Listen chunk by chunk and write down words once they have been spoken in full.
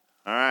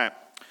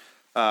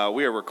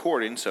We are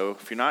recording, so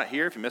if you're not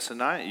here, if you missed a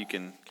night, you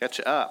can catch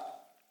it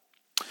up.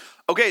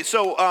 Okay,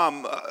 so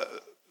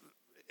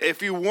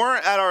if you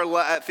weren't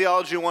at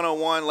Theology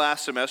 101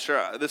 last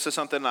semester, this is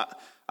something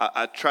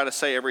I try to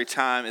say every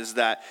time, is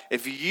that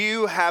if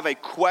you have a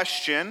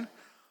question,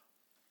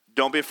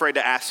 don't be afraid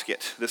to ask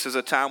it. This is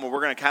a time where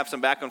we're going to have some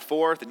back and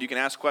forth, and you can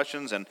ask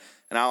questions, and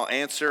I'll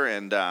answer,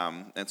 and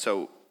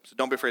so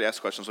don't be afraid to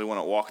ask questions. We want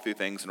to walk through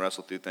things and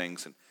wrestle through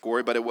things. And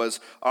Corey, but it was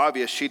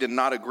obvious she did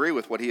not agree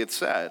with what he had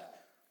said.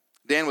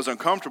 Dan was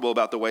uncomfortable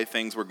about the way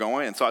things were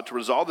going and sought to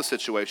resolve the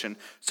situation.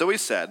 So he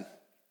said,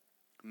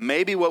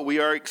 maybe what we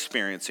are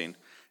experiencing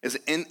is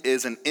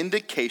an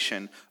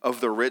indication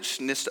of the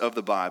richness of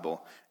the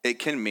Bible. It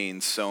can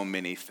mean so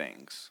many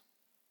things.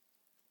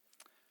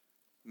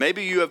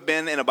 Maybe you have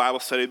been in a Bible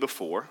study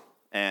before,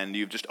 and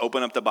you've just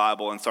opened up the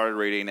Bible and started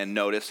reading and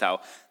noticed how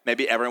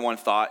maybe everyone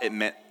thought it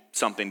meant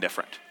something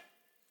different.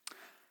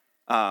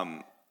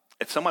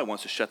 If somebody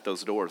wants to shut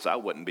those doors, I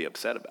wouldn't be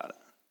upset about it.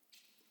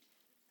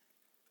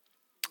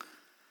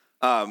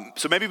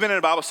 So maybe you've been in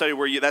a Bible study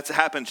where that's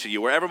happened to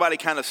you, where everybody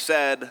kind of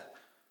said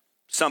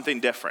something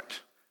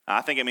different.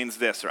 I think it means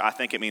this, or I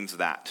think it means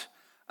that.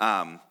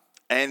 And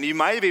you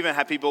might have even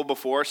had people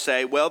before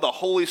say, well, the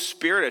Holy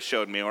Spirit has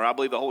showed me, or I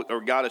believe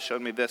or God has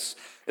showed me this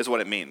is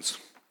what it means.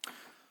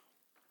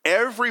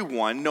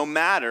 Everyone, no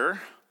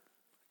matter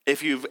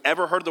if you've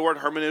ever heard the word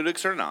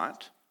hermeneutics or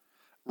not,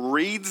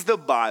 reads the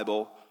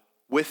Bible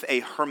with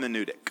a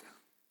hermeneutic,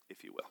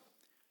 if you will.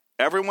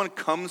 Everyone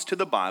comes to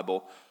the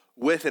Bible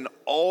with an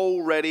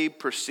already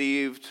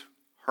perceived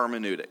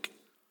hermeneutic.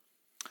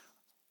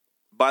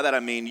 By that I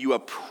mean you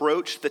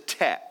approach the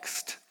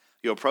text,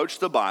 you approach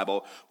the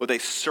Bible with a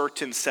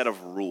certain set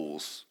of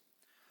rules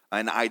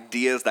and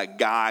ideas that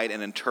guide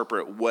and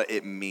interpret what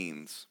it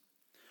means.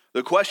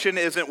 The question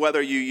isn't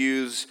whether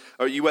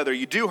whether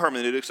you do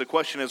hermeneutics. The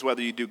question is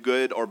whether you do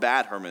good or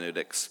bad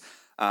hermeneutics.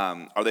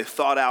 Are they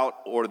thought out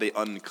or are they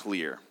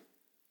unclear?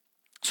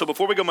 So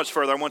before we go much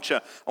further, I want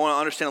to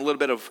understand a little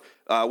bit of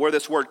where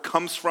this word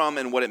comes from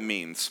and what it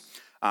means.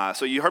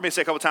 So you heard me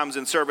say a couple times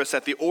in service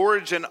that the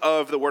origin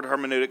of the word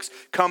hermeneutics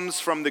comes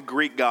from the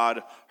Greek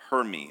god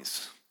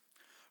Hermes.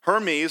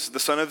 Hermes, the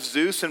son of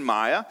Zeus and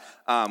Maya,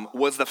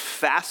 was the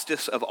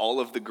fastest of all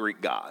of the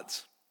Greek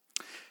gods.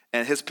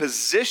 And his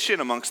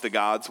position amongst the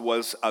gods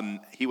was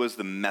he was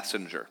the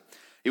messenger.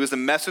 He was the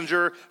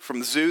messenger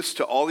from Zeus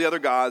to all the other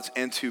gods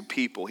and to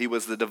people. He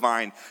was the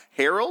divine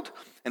herald,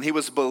 and he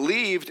was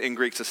believed in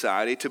Greek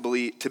society to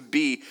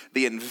be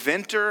the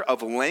inventor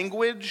of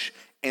language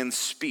and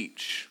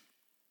speech.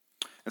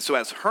 And so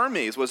as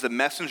Hermes was the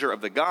messenger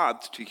of the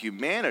gods to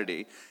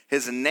humanity,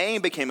 his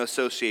name became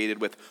associated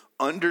with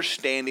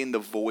understanding the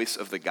voice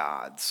of the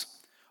gods,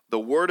 the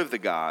word of the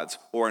gods,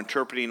 or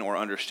interpreting or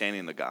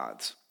understanding the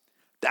gods.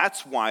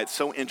 That's why it's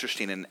so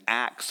interesting in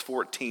Acts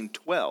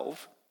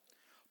 14:12,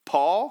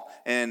 Paul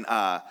and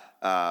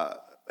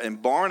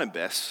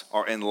Barnabas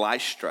are in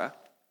Lystra,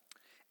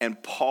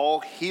 and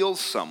Paul heals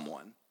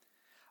someone.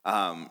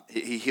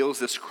 He heals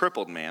this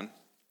crippled man.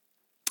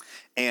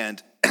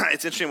 And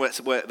it's interesting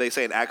what they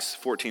say in Acts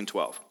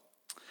 14:12.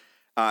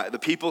 The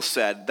people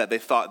said that they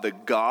thought the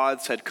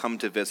gods had come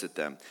to visit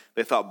them.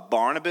 They thought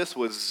Barnabas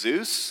was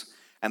Zeus,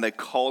 and they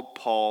called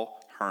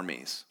Paul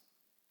Hermes.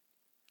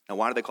 Now,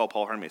 why did they call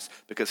Paul Hermes?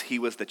 Because he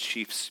was the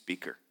chief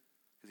speaker,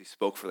 because he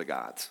spoke for the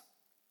gods.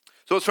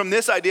 So it's from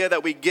this idea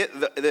that we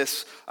get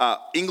this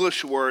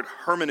English word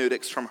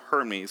hermeneutics from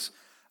Hermes.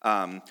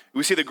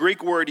 We see the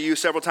Greek word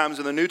used several times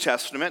in the New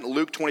Testament,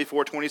 Luke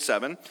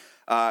 24:27.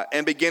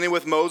 And beginning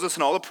with Moses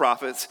and all the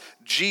prophets,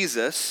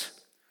 Jesus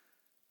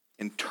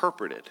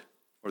interpreted,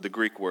 or the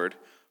Greek word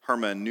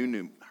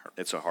hermeneuin,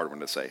 it's a hard one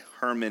to say,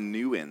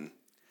 hermeneuin.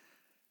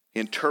 He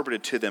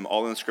interpreted to them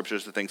all in the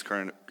scriptures the things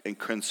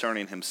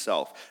concerning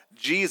himself.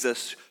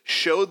 Jesus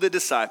showed the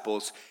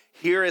disciples,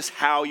 here is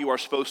how you are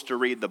supposed to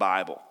read the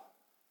Bible.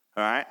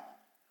 All right?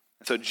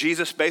 And so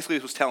Jesus basically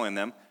was telling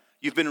them,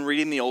 you've been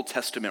reading the Old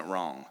Testament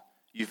wrong.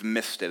 You've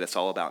missed it. It's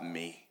all about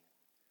me.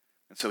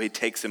 And so he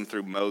takes them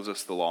through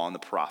Moses, the law, and the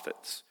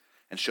prophets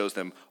and shows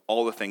them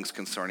all the things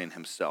concerning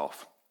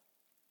himself.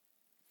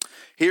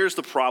 Here's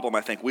the problem,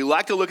 I think. We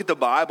like to look at the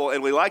Bible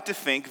and we like to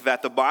think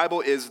that the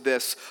Bible is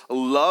this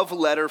love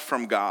letter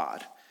from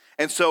God.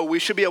 And so we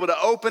should be able to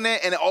open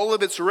it and all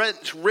of its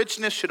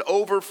richness should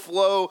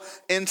overflow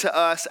into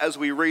us as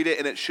we read it,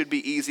 and it should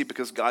be easy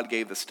because God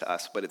gave this to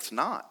us, but it's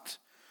not.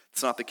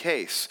 It's not the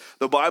case.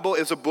 The Bible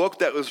is a book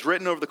that was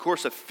written over the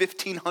course of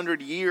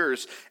 1,500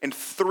 years in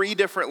 3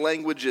 different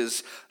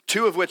languages,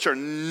 2 of which are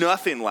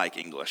nothing like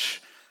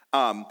English.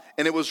 And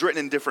it was written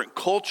in different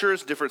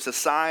cultures, different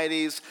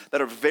societies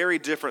that are very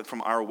different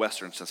from our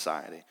Western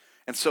society.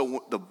 And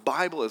so the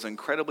Bible is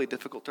incredibly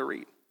difficult to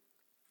read.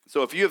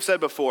 So if you have said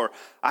before,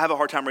 I have a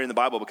hard time reading the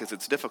Bible because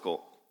it's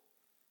difficult,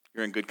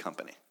 you're in good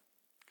company,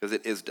 because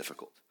it is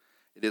difficult.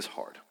 It is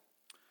hard.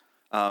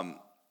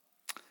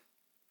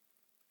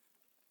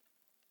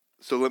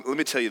 So let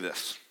me tell you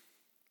this.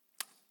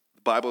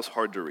 The Bible is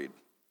hard to read.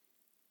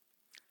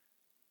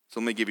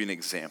 So let me give you an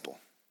example.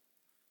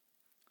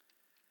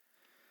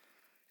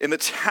 In the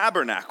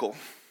tabernacle,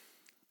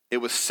 it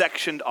was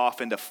sectioned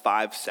off into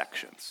 5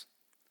 sections.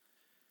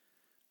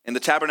 In the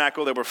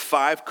tabernacle, there were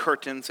 5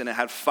 curtains, and it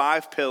had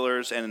 5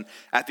 pillars, and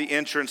at the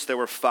entrance, there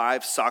were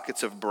 5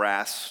 sockets of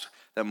brass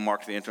that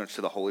marked the entrance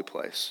to the holy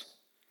place.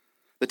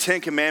 The 10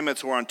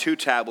 commandments were on 2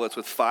 tablets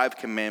with 5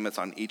 commandments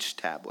on each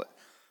tablet.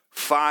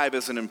 5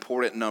 is an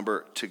important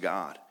number to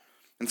God.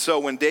 And so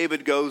when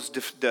David goes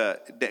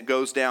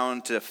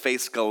down to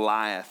face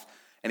Goliath,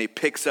 and he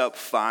picks up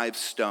 5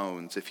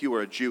 stones. If you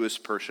were a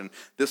Jewish person,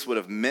 this would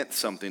have meant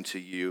something to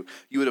you.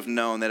 You would have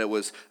known that it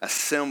was a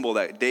symbol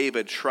that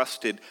David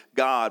trusted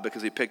God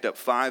because he picked up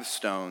 5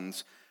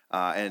 stones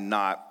and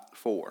not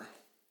 4.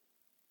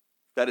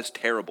 That is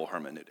terrible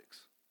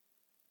hermeneutics.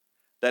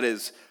 That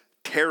is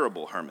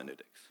terrible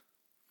hermeneutics.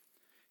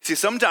 See,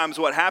 sometimes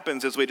what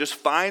happens is we just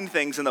find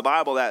things in the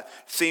Bible that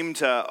seem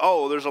to,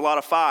 there's a lot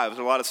of 5s, there's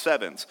a lot of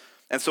 7s.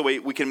 And so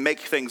we can make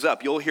things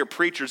up. You'll hear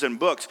preachers in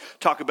books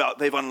talk about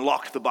they've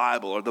unlocked the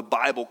Bible or the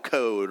Bible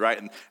code, right?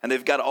 And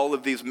they've got all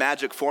of these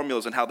magic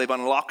formulas and how they've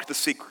unlocked the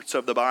secrets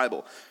of the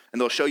Bible.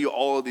 And they'll show you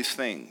all of these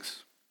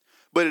things.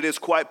 But it is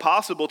quite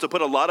possible to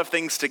put a lot of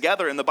things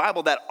together in the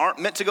Bible that aren't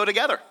meant to go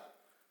together.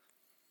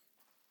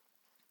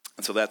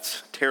 And so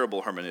that's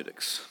terrible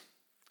hermeneutics.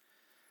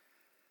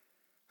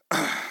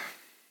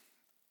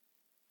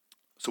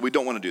 So we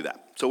don't want to do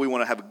that. So we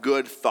want to have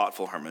good,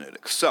 thoughtful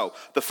hermeneutics. So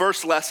the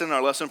first lesson,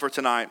 our lesson for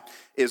tonight,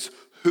 is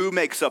who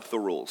makes up the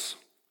rules?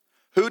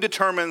 Who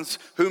determines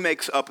who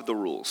makes up the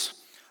rules?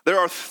 There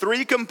are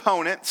 3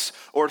 components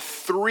or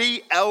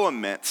 3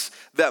 elements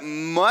that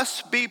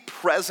must be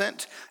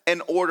present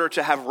in order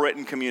to have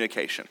written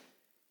communication.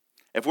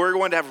 If we're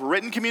going to have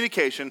written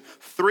communication,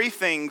 3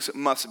 things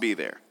must be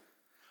there.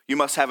 You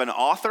must have an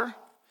author,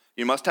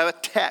 you must have a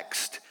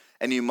text,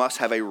 and you must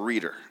have a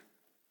reader.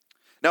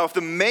 Now, if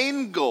the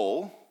main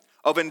goal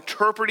of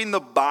interpreting the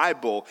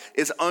Bible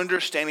is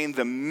understanding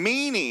the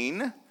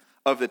meaning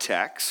of the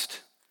text,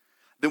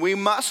 then we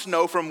must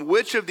know from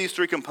which of these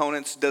 3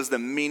 components does the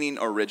meaning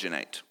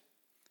originate.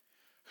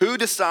 Who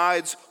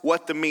decides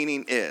what the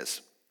meaning is?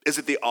 Is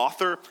it the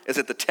author, is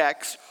it the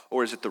text,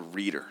 or is it the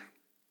reader?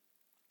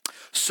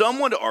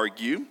 Some would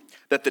argue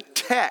that the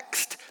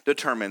text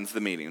determines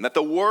the meaning, that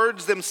the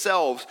words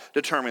themselves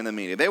determine the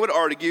meaning. They would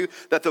argue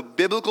that the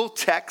biblical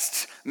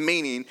text's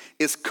meaning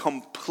is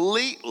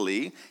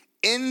completely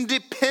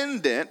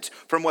independent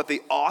from what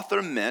the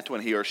author meant when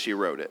he or she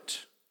wrote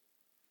it.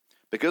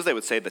 Because they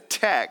would say the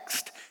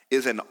text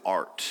is an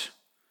art,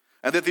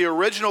 and that the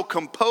original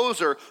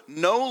composer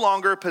no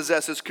longer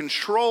possesses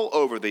control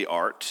over the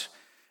art.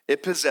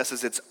 It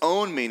possesses its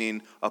own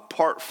meaning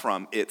apart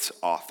from its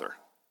author.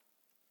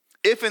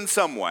 If in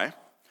some way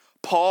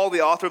Paul,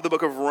 the author of the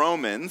book of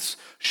Romans,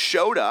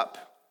 showed up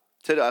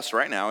to us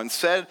right now and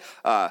said,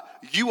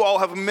 you all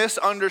have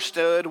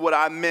misunderstood what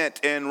I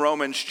meant in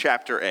Romans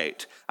chapter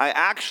 8. I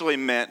actually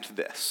meant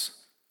this.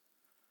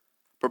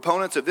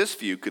 Proponents of this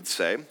view could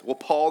say, well,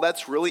 Paul,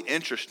 that's really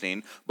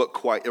interesting, but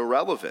quite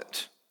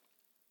irrelevant.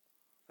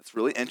 That's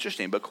really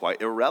interesting, but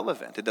quite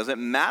irrelevant. It doesn't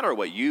matter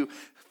what you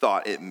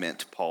thought it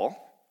meant, Paul.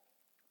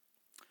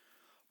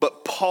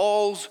 But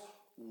Paul's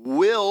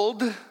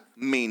willed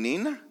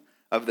meaning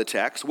of the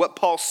text, what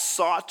Paul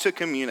sought to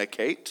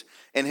communicate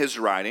in his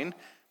writing,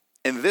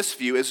 in this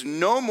view, is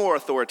no more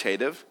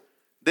authoritative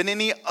than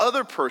any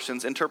other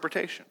person's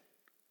interpretation.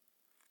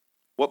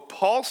 What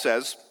Paul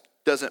says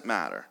doesn't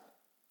matter.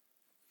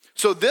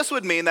 So this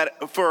would mean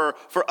that for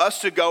us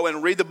to go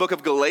and read the book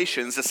of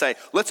Galatians, to say,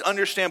 let's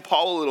understand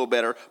Paul a little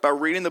better by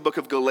reading the book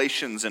of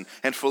Galatians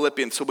and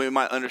Philippians so we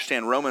might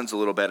understand Romans a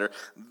little better,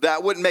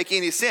 that wouldn't make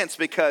any sense,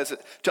 because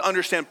to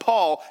understand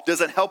Paul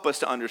doesn't help us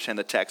to understand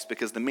the text,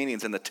 because the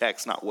meaning's in the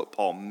text, not what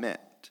Paul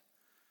meant.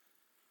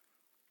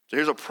 So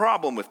here's a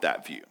problem with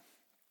that view.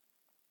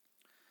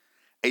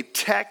 A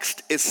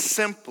text is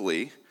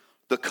simply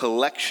the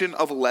collection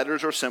of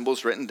letters or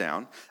symbols written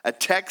down. A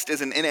text is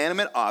an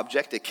inanimate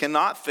object. It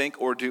cannot think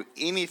or do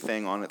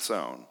anything on its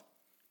own.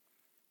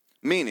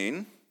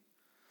 Meaning,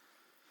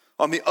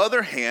 on the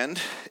other hand,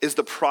 is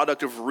the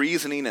product of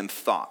reasoning and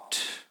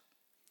thought.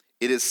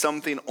 It is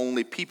something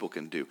only people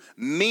can do.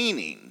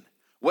 Meaning,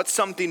 what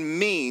something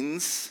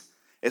means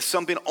is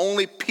something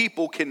only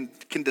people can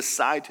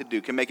decide to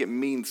do, can make it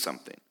mean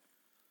something.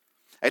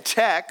 A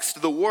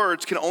text, the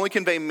words, can only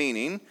convey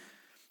meaning.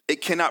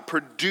 It cannot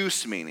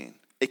produce meaning.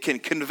 It can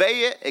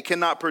convey it, it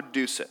cannot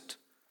produce it.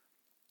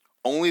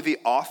 Only the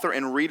author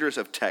and readers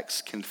of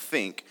texts can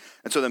think,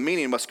 and so the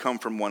meaning must come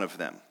from one of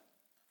them.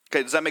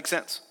 Okay, does that make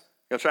sense?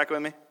 You track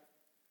with me?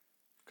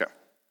 Okay.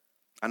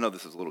 I know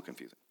this is a little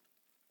confusing,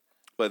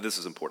 but this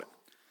is important.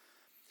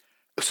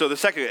 So the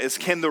second is,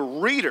 can the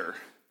reader,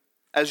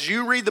 as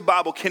you read the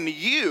Bible, can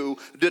you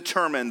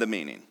determine the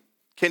meaning?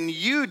 Can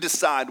you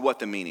decide what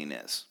the meaning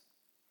is?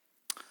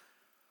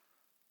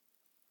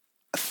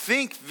 I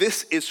think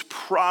this is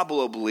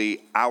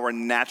probably our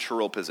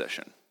natural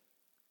position.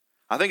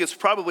 I think it's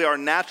probably our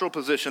natural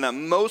position that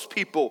most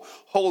people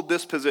hold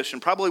this position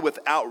probably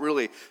without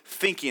really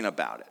thinking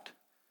about it.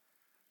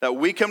 That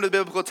we come to the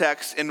biblical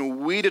text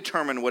and we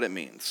determine what it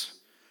means.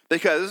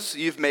 Because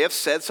you may have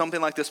said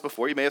something like this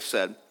before. You may have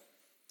said,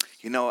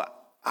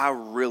 I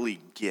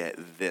really get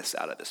this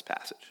out of this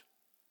passage.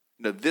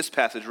 This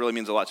passage really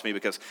means a lot to me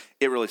because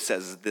it really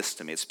says this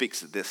to me. It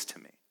speaks this to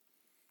me.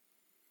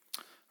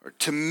 Or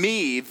to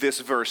me, this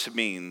verse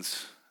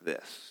means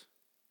this.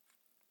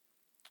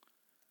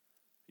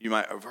 You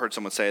might have heard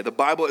someone say, the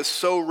Bible is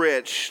so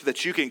rich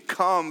that you can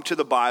come to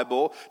the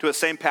Bible, to the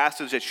same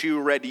passage that you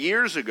read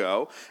years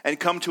ago, and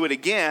come to it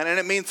again, and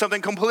it means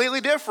something completely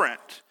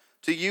different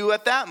to you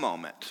at that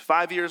moment,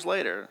 5 years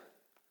later.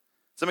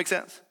 Does that make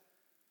sense?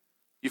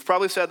 You've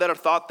probably said that or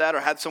thought that or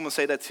had someone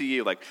say that to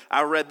you. Like,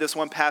 I read this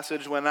one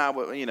passage when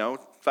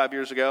 5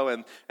 years ago,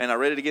 and I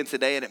read it again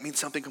today, and it means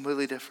something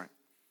completely different.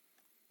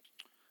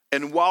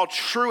 And while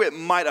true, it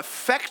might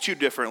affect you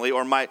differently,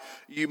 or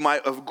you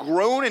might have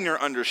grown in your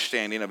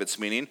understanding of its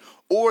meaning,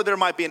 or there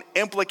might be an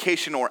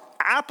implication or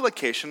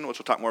application, which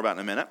we'll talk more about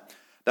in a minute,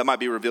 that might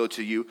be revealed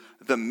to you.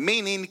 The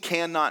meaning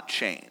cannot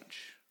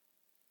change.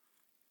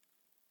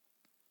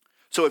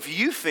 So if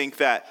you think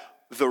that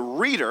the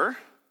reader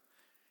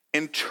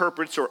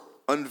interprets or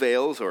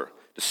unveils or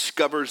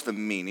discovers the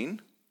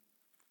meaning,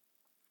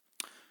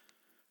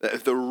 that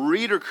if the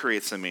reader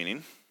creates the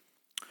meaning,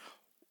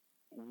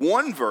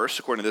 one verse,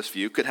 according to this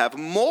view, could have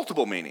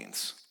multiple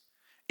meanings.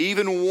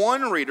 Even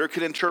one reader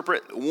could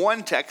interpret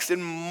one text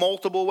in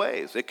multiple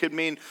ways. It could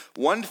mean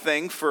one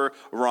thing for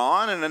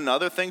Ron and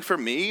another thing for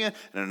me and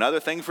another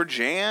thing for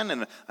Jan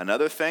and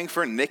another thing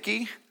for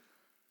Nikki.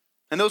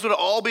 And those would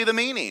all be the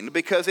meaning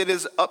because it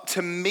is up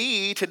to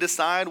me to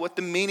decide what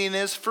the meaning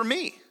is for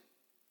me.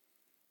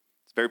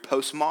 It's very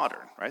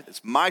postmodern, right?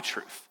 It's my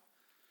truth.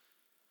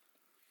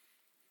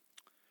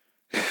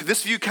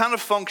 This view kind of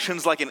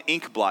functions like an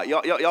ink blot.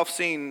 Y'all have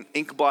seen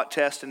ink blot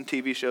tests in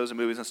TV shows and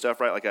movies and stuff,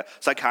 right? Like a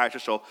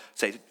psychiatrist will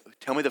say,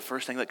 tell me the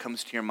first thing that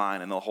comes to your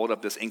mind, and they'll hold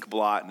up this ink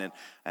blot,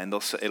 and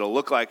it'll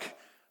look like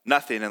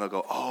nothing, and they'll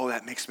go, oh,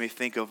 that makes me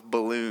think of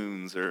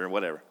balloons or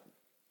whatever.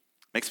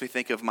 Makes me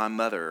think of my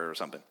mother or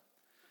something,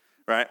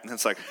 right? And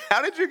it's like,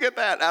 how did you get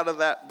that out of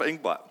that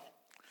ink blot?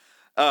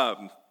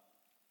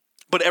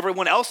 But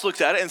everyone else looks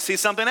at it and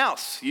sees something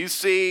else. You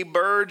see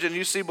birds, and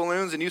you see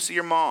balloons, and you see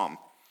your mom.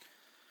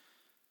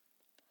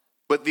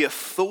 But the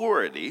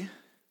authority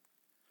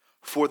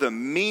for the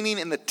meaning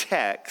in the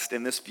text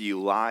in this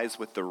view lies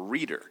with the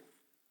reader.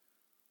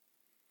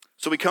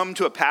 So we come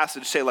to a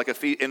passage, say like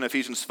in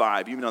Ephesians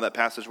 5, you know that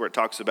passage where it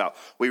talks about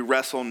we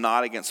wrestle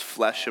not against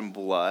flesh and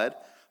blood,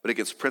 but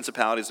against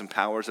principalities and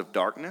powers of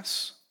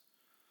darkness.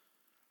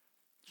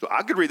 So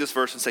I could read this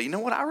verse and say, you know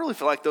what, I really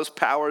feel like those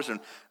powers and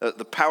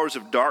the powers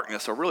of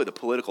darkness are really the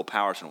political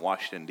powers in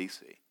Washington,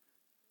 D.C.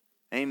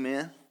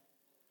 Amen?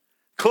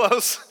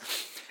 Close.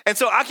 And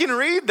so I can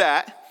read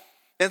that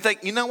and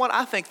think, you know what?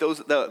 I think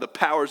the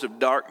powers of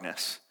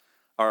darkness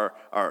are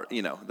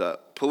the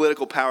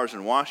political powers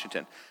in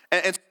Washington,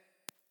 and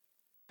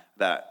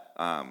that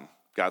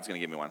God's going to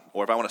give me one.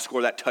 Or if I want to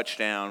score that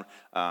touchdown,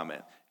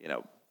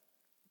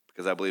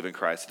 because I believe in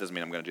Christ, it doesn't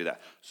mean I'm going to do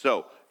that.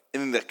 So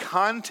in the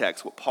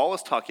context, what Paul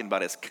is talking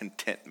about is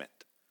contentment.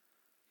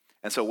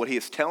 And so what he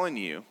is telling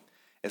you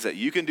is that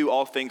you can do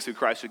all things through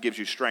Christ who gives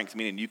you strength,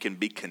 meaning you can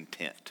be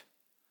content.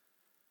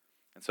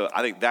 And so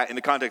I think that in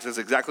the context is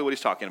exactly what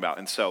he's talking about.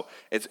 And so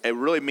it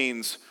really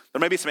means,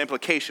 there may be some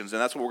implications,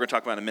 and that's what we're going to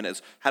talk about in a minute,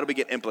 is how do we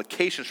get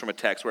implications from a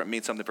text where it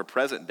means something for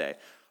present day.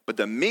 But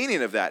the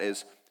meaning of that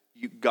is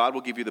God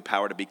will give you the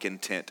power to be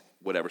content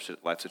whatever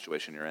life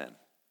situation you're in. Does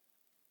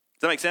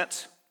that make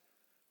sense?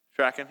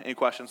 Tracking? Any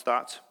questions,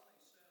 thoughts?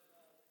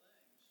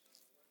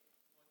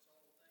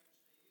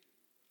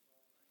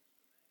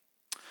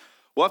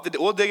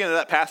 We'll dig into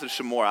that passage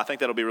some more. I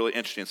think that'll be really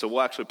interesting. So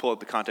we'll actually pull up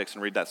the context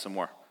and read that some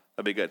more.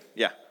 That'd be good.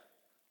 Yeah.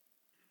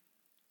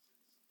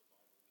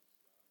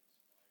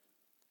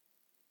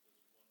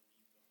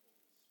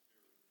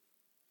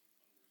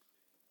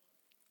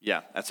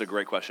 Yeah, that's a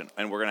great question.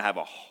 And we're going to have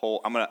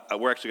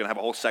we're actually going to have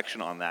a whole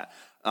section on that.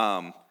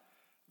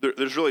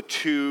 There's really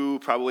two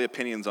probably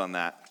opinions on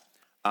that.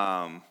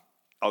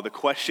 The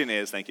question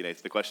is, thank you,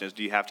 Nathan. The question is,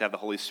 do you have to have the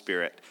Holy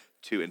Spirit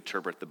to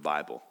interpret the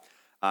Bible?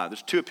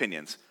 There's two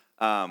opinions.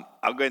 I'll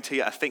go ahead and tell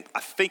you, I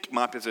think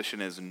my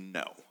position is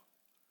no.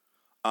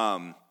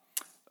 I'll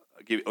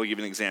give you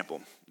an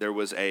example. There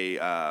was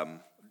a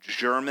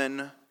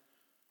German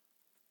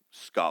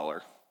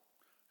scholar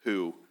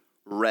who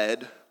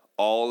read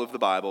all of the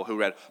Bible, who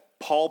read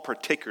Paul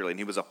particularly, and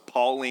he was a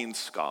Pauline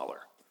scholar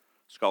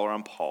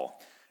on Paul.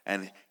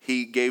 And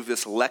he gave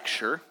this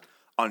lecture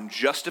on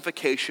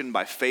justification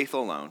by faith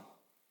alone,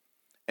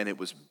 and it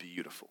was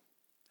beautiful.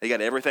 He got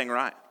everything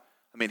right.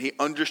 I mean, he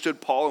understood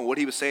Paul and what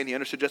he was saying. He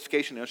understood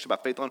justification. He understood by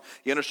faith alone.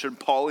 He understood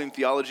Pauline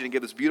theology, and he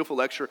gave this beautiful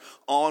lecture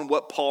on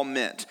what Paul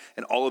meant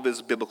in all of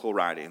his biblical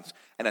writings.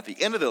 And at the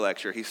end of the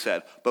lecture, he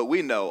said, but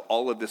we know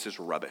all of this is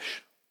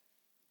rubbish.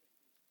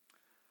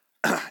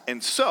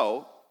 And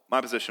so,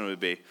 my position would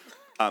be,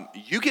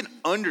 you can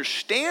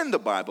understand the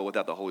Bible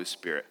without the Holy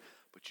Spirit,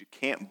 but you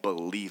can't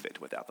believe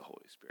it without the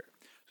Holy Spirit.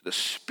 So the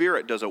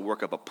Spirit does a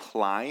work of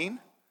applying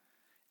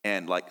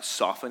and like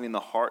softening the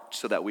heart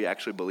so that we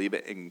actually believe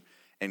it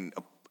and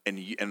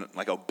and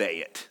like obey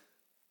it.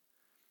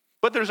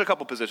 But there's a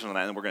couple positions on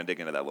that, and we're going to dig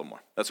into that a little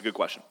more. That's a good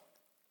question.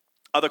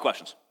 Other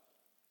questions?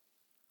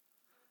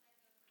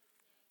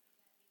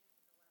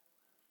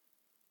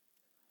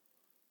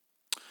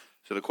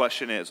 So the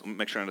question is,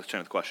 make sure I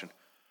understand the question.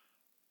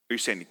 Are you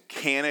saying,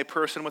 can a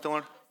person with a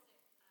learning?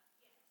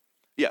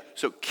 Yeah,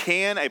 so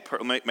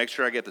make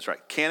sure I get this right.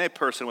 Can a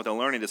person with a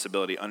learning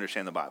disability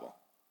understand the Bible?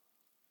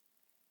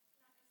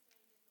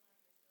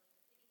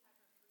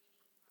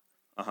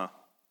 Uh-huh.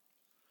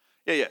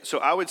 Yeah. So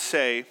I would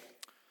say,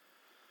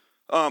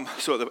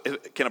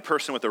 can a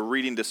person with a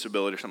reading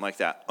disability or something like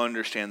that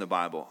understand the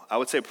Bible? I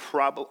would say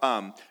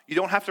you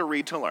don't have to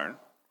read to learn,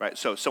 right?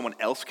 So someone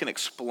else can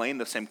explain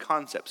the same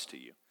concepts to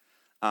you.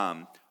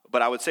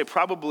 But I would say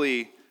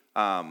probably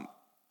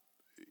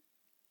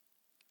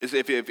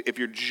if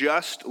you're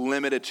just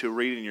limited to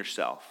reading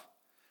yourself,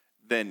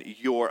 then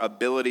your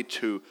ability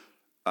to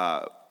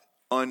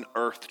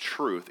unearth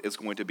truth is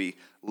going to be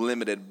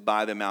limited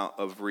by the amount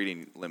of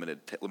reading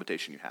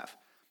limitation you have.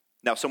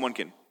 Now, someone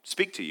can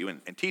speak to you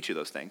and teach you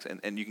those things,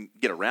 and you can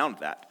get around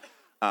that.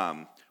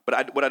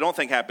 But what I don't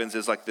think happens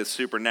is like this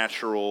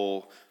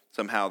supernatural,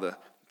 somehow the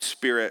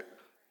Spirit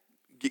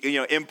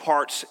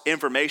imparts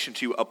information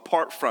to you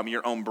apart from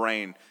your own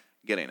brain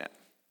getting it.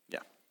 Yeah.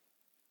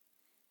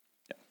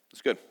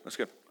 That's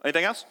good.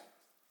 Anything else?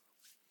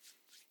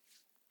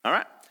 All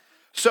right.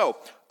 So,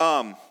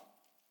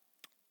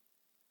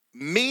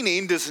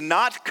 meaning does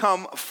not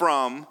come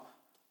from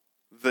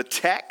the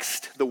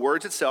text, the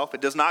words itself.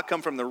 It does not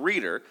come from the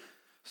reader.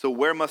 So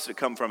where must it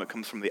come from? It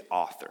comes from the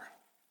author.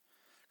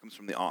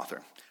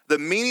 The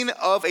meaning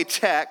of a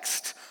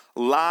text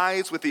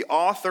lies with the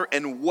author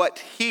and what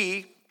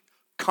he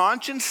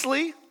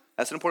consciously,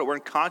 that's an important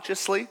word,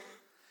 consciously,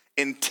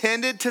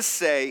 intended to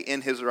say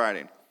in his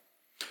writing.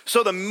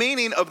 So the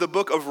meaning of the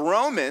book of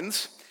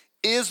Romans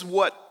is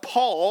what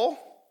Paul,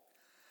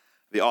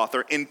 the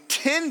author,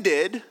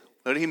 intended,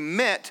 what he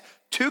meant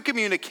to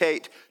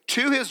communicate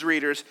to his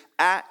readers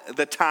at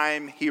the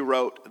time he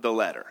wrote the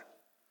letter.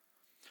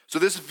 So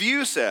this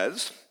view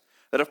says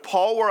that if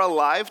Paul were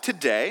alive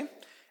today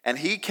and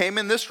he came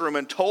in this room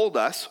and told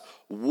us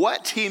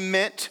what he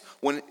meant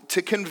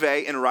to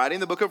convey in writing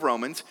the book of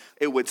Romans,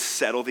 it would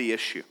settle the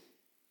issue.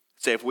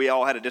 Say if we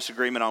all had a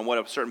disagreement on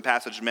what a certain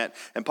passage meant,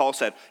 and Paul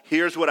said,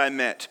 here's what I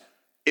meant,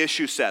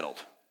 issue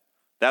settled.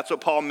 That's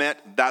what Paul meant,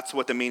 that's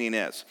what the meaning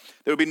is.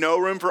 There would be no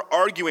room for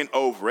arguing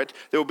over it.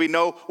 There would be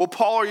no, well,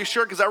 Paul, are you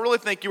sure? Because I really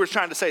think you were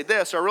trying to say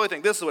this, or I really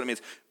think this is what it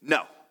means.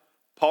 No,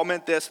 Paul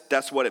meant this,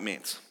 that's what it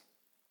means.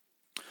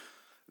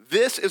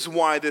 This is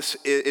why it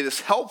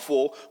is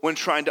helpful when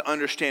trying to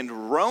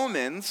understand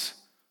Romans.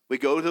 We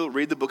go to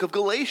read the book of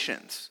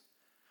Galatians.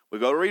 We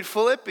go to read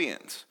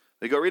Philippians.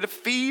 We go read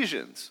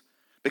Ephesians.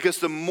 Because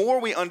the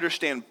more we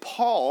understand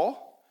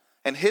Paul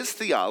and his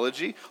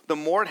theology, the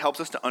more it helps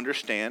us to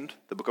understand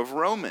the book of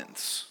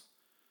Romans.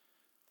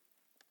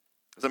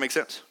 Does that make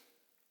sense?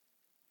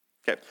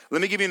 Okay,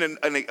 let me give you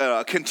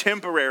a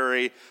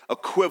contemporary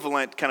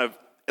equivalent kind of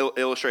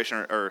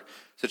illustration or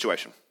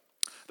situation.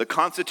 The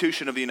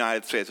Constitution of the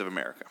United States of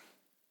America.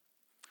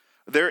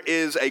 There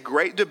is a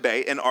great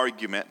debate and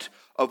argument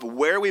of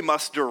where we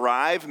must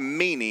derive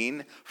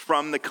meaning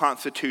from the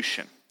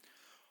Constitution.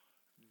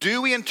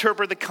 Do we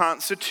interpret the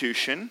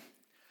Constitution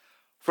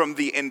from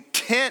the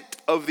intent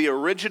of the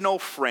original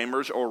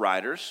framers or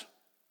writers,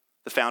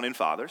 the founding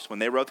fathers, when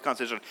they wrote the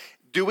Constitution?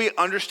 Do we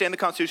understand the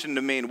Constitution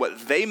to mean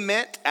what they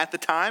meant at the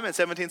time in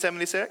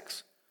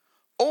 1776?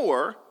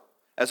 Or,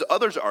 as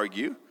others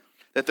argue,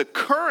 that the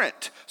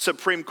current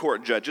Supreme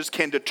Court judges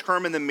can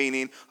determine the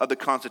meaning of the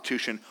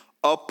Constitution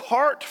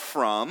apart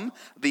from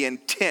the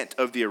intent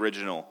of the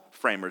original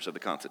framers of the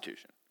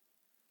Constitution.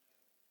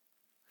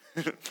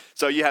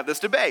 So you have this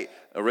debate,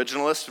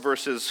 originalists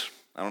versus,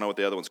 I don't know what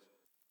the other one's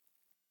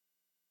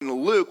called.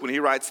 Luke, when he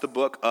writes the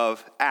book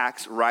of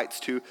Acts, writes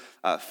to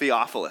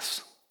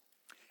Theophilus.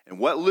 And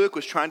what Luke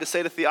was trying to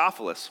say to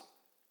Theophilus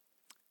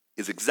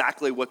is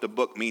exactly what the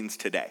book means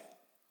today.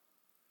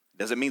 It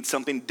doesn't mean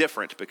something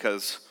different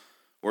because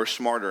we're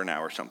smarter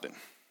now or something.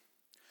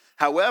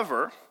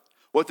 However,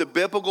 what the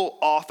biblical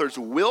authors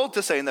willed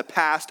to say in the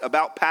past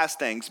about past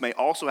things may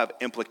also have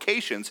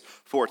implications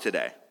for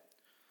today,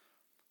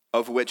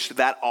 of which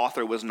that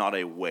author was not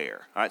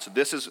aware. All right, so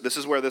this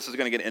is where this is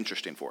going to get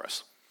interesting for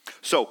us.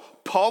 So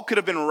Paul could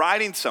have been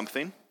writing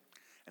something,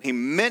 and he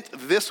meant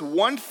this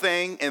one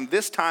thing in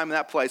this time and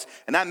that place,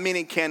 and that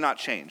meaning cannot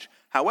change.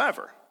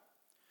 However,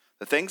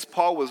 the things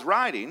Paul was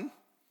writing,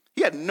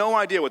 he had no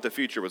idea what the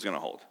future was going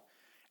to hold.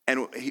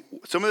 And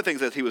some of the things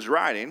that he was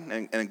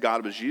writing and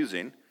God was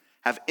using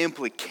have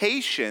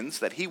implications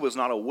that he was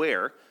not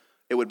aware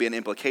it would be an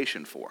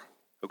implication for.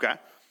 Okay? Let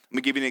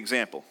me give you an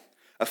example.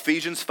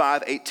 Ephesians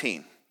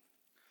 5:18.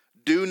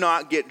 Do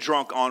not get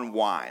drunk on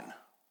wine.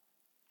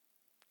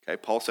 Okay,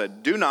 Paul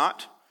said, do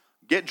not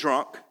get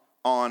drunk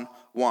on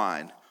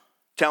wine.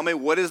 Tell me,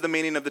 what is the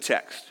meaning of the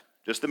text?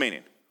 Just the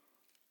meaning.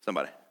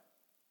 Somebody.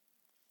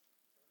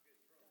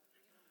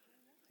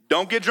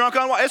 Don't get drunk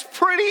on wine. It's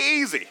pretty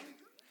easy.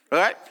 All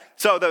right?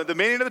 So the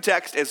meaning of the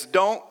text is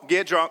don't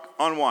get drunk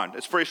on wine.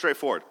 It's pretty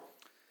straightforward.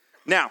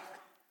 Now,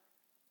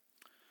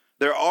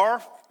 there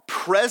are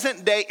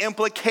present day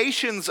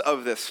implications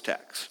of this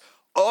text,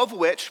 of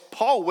which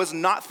Paul was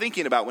not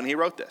thinking about when he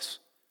wrote this,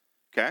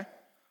 okay?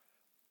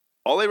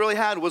 All they really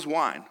had was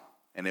wine,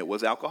 and it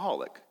was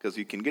alcoholic, because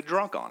you can get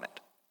drunk on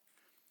it.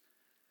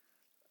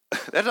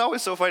 That's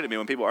always so funny to me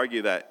when people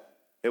argue that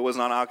it was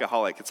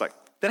non-alcoholic. It's like,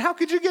 then how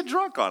could you get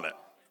drunk on it?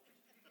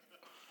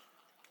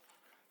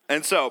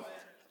 And so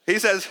he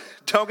says,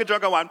 don't get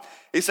drunk on wine.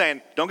 He's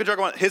saying, don't get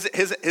drunk on wine.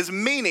 His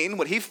meaning,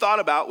 what he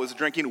thought about was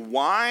drinking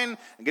wine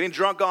and getting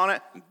drunk on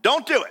it.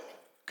 Don't do it,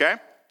 okay?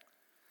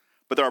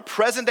 But there are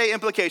present day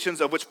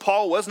implications of which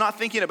Paul was not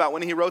thinking about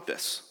when he wrote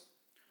this.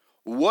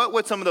 What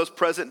would some of those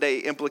present day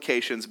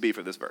implications be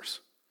for this verse?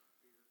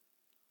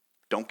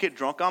 Don't get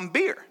drunk on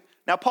beer.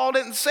 Now, Paul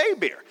didn't say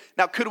beer.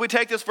 Now, could we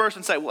take this verse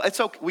and say, well, it's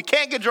okay, we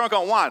can't get drunk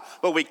on wine,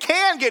 but we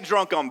can get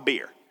drunk on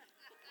beer?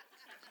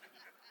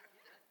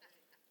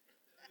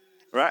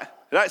 Right?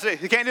 So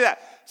you can't do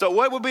that. So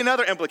what would be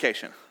another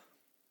implication?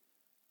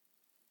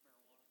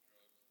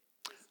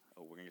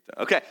 Oh, we're gonna get that.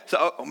 Okay,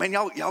 so oh man,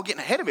 y'all getting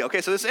ahead of me. Okay,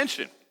 so this is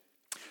interesting.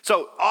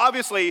 So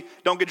obviously,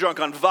 don't get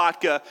drunk on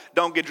vodka,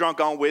 don't get drunk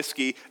on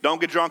whiskey,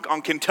 don't get drunk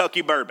on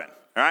Kentucky bourbon,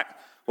 all right?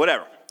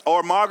 Whatever.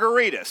 Or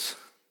margaritas.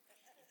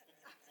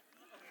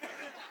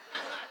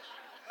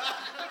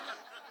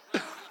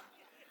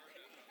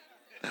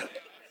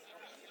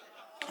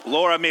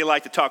 Laura and me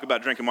like to talk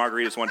about drinking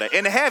margaritas one day.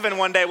 In heaven,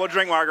 one day, we'll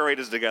drink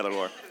margaritas together,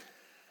 Laura.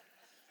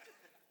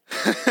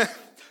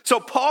 So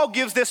Paul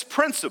gives this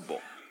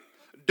principle.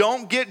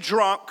 Don't get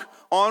drunk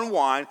on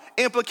wine.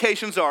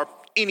 Implications are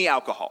any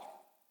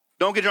alcohol.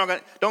 Don't get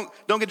drunk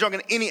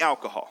on any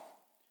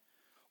alcohol.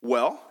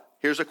 Well,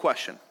 here's a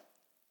question.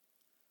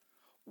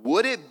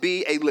 Would it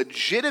be a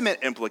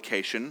legitimate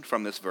implication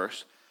from this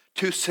verse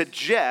to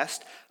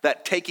suggest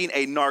that taking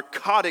a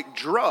narcotic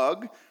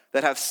drug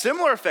that have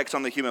similar effects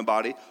on the human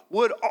body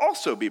would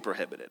also be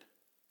prohibited?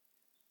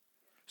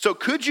 So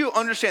could you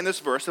understand this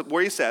verse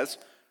where he says,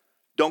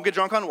 don't get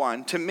drunk on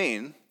wine, to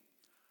mean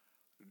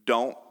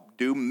don't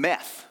do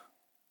meth?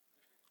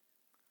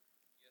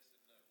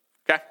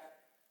 Okay?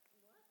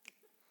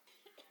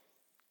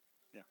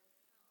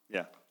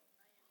 Yeah.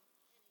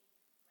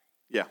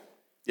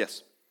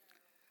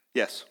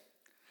 Yes.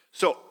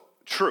 So,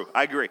 true,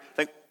 I agree. I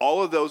think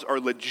all of those are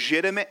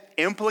legitimate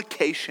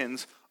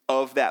implications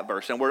of that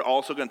verse. And we're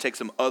also going to take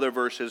some other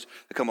verses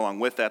that come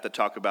along with that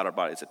talk about our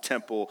body as a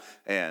temple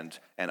and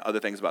other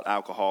things about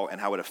alcohol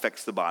and how it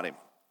affects the body.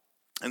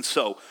 And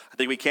so I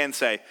think we can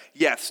say,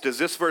 yes, does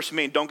this verse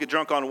mean don't get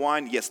drunk on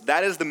wine? Yes,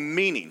 that is the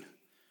meaning.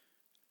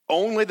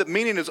 Only the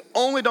meaning is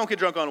only don't get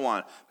drunk on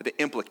wine. But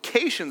the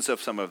implications of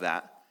some of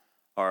that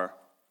are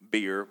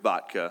beer,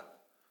 vodka,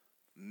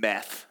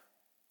 meth,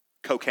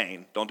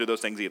 cocaine. Don't do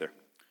those things either.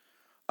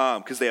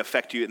 Because they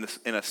affect you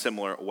in a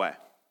similar way.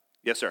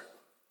 Yes, sir.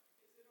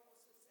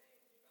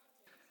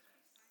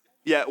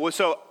 Yeah, well,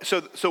 so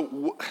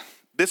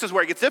this is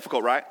where it gets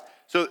difficult, right?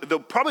 So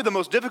probably the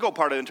most difficult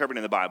part of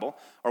interpreting the Bible,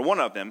 or one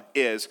of them,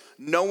 is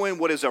knowing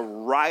what is a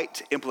right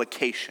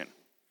implication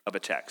of a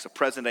text, a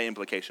present-day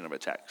implication of a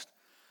text.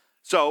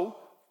 So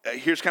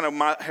here's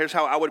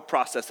how I would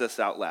process this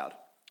out loud.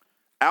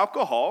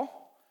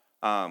 Alcohol,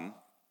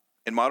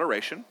 in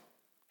moderation,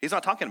 he's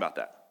not talking about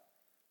that.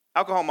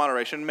 Alcohol in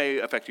moderation may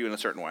affect you in a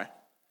certain way,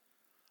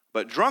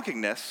 but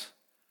drunkenness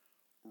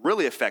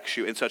really affects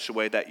you in such a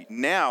way that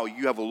now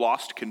you have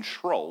lost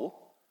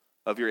control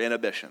of your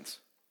inhibitions,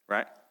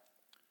 right?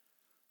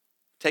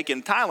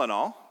 Taking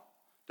Tylenol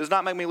does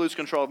not make me lose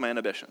control of my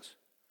inhibitions.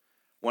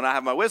 When I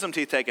have my wisdom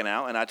teeth taken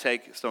out and I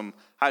take some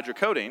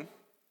hydrocodone,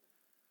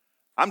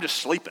 I'm just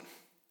sleeping,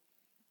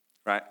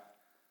 right?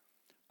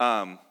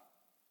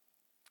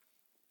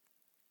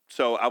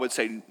 So I would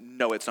say,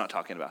 no, it's not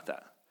talking about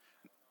that.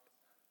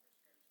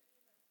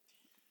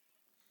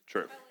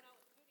 True.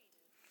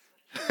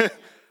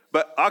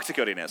 But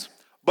oxycodone is.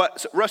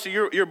 But so, Rusty,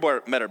 you're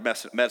more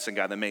medicine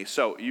guy than me,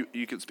 so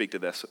you can speak to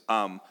this.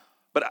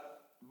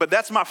 But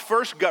that's my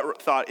first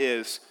gut thought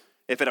is,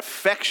 if it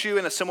affects you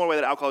in a similar way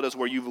that alcohol does,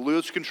 where you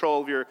lose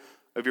control of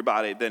your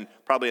body, then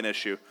probably an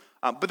issue.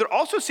 But there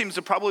also seems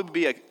to probably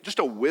be just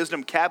a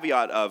wisdom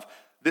caveat of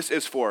this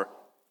is for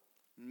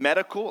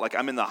medical, like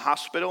I'm in the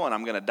hospital and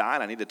I'm going to die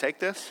and I need to take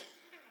this,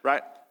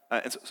 right?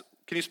 And so,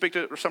 can you speak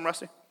to some,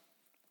 Rusty?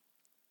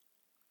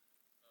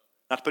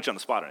 Not to put you on the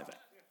spot or anything.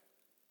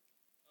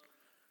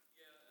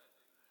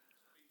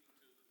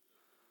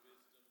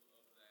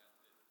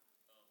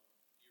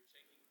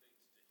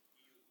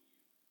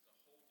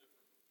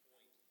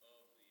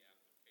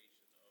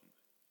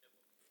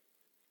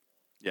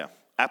 Yeah,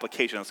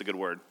 application, that's a good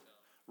word.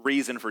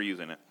 Reason for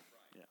using it.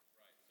 Yeah.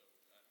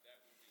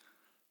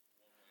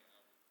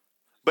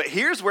 But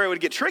here's where it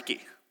would get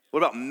tricky. What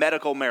about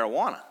medical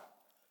marijuana?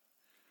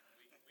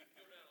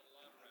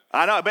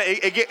 I know, but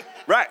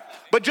right.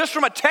 But just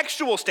from a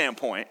textual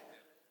standpoint,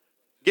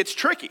 it gets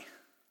tricky.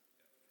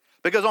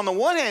 Because on the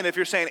one hand, if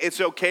you're saying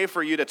it's okay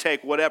for you to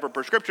take whatever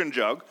prescription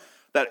drug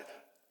that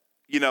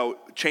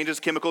changes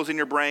chemicals in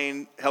your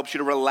brain, helps you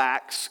to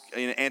relax,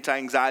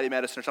 anti-anxiety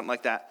medicine or something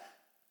like that.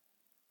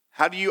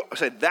 How do you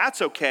say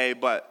that's okay,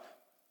 but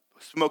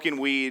smoking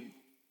weed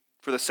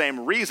for the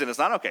same reason is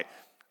not okay?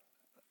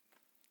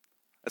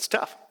 That's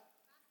tough.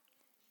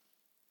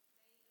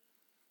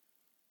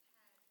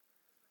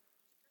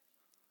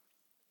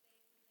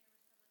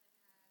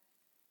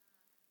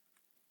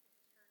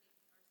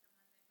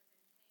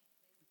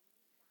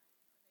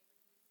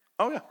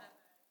 Oh, yeah.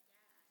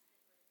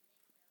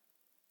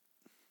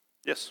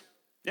 Yes.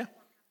 Yeah.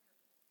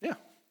 Yeah.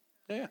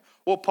 Yeah.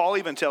 Well, Paul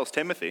even tells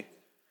Timothy,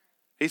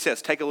 he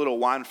says, take a little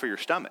wine for your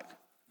stomach.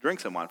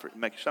 Drink some wine to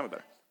make your stomach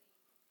better.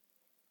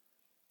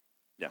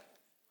 Yeah.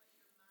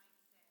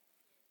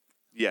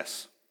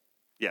 Yes.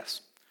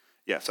 Yes.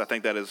 Yes, I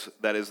think that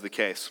is the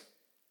case.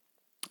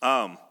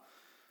 So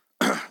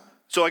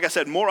like I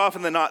said, more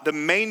often than not, the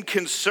main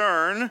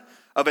concern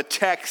of a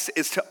text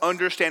is to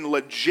understand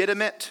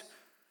legitimate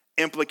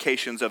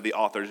implications of the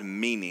author's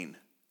meaning,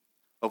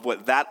 of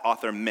what that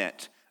author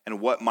meant and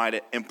what might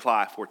it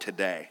imply for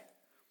today.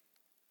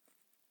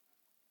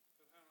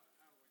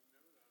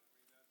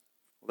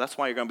 Well, that's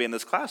why you're going to be in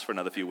this class for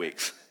another few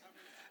weeks.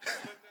 That's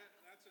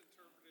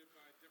interpreted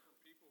by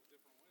different people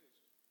different ways,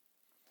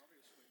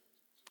 obviously.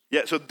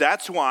 Yeah, so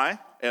that's why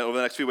over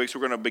the next few weeks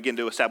we're going to begin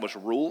to establish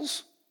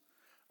rules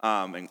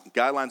and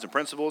guidelines and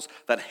principles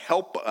that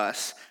help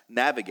us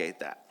navigate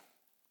that.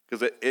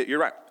 Because you're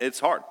right, it's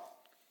hard.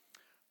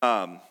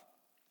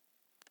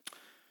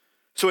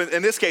 So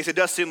in this case, it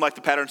does seem like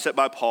the pattern set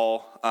by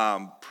Paul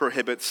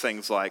prohibits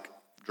things like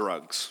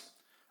drugs.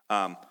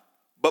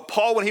 But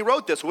Paul, when he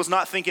wrote this, was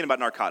not thinking about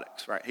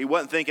narcotics, right? He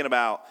wasn't thinking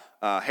about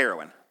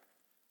heroin.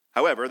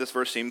 However, this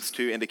verse seems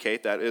to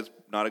indicate that it's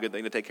not a good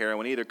thing to take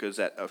heroin either, because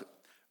that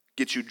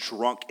gets you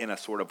drunk in a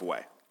sort of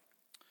way.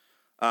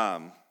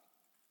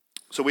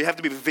 So we have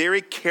to be very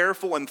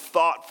careful and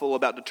thoughtful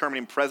about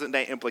determining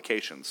present-day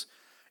implications.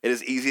 It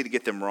is easy to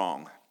get them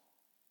wrong.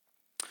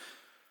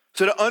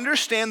 So to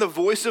understand the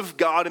voice of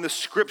God in the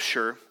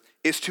Scripture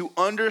is to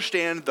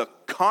understand the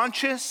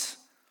conscious,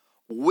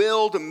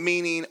 willed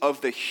meaning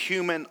of the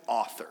human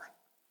author.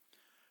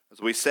 As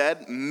we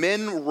said,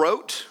 men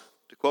wrote,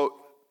 to quote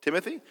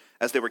Timothy,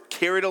 as they were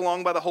carried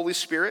along by the Holy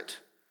Spirit.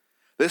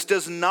 This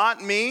does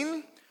not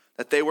mean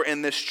that they were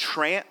in this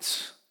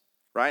trance,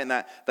 right? And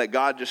that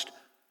God just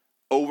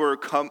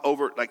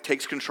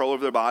takes control of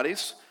their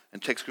bodies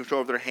and takes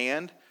control of their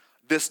hand.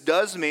 This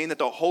does mean that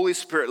the Holy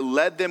Spirit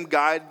led them,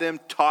 guided them,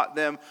 taught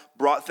them,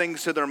 brought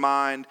things to their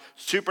mind,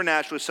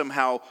 supernaturally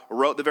somehow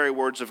wrote the very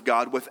words of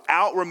God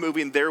without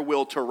removing their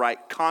will to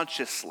write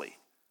consciously.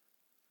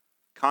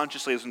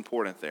 Consciously is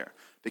important there,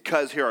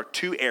 because here are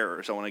two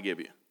errors I want to give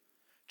you.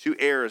 Two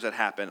errors that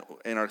happen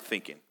in our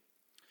thinking.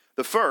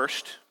 The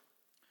first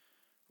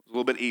is a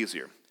little bit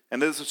easier.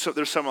 And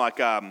there's some like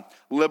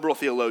liberal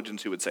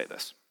theologians who would say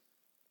this.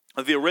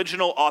 The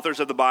original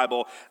authors of the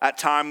Bible at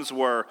times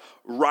were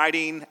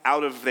writing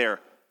out of their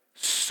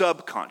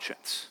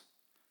subconscious.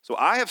 So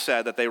I have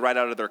said that they write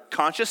out of their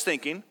conscious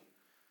thinking.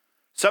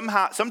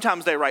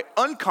 Sometimes they write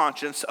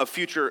unconscious of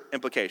future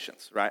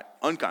implications, right?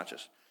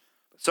 Unconscious.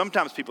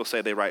 Sometimes people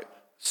say they write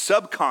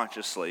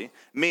subconsciously,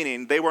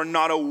 meaning they were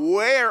not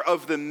aware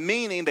of the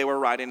meaning they were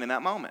writing in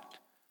that moment.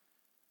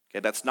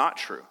 Okay, that's not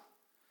true.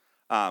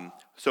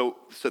 So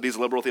these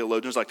liberal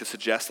theologians like to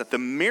suggest that the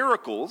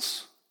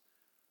miracles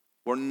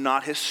were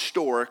not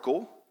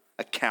historical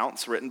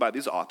accounts written by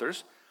these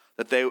authors,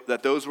 that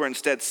those were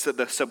instead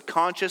the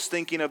subconscious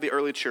thinking of the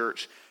early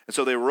church, and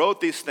so they wrote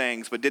these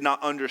things but did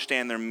not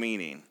understand their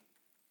meaning.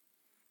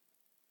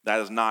 That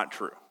is not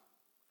true.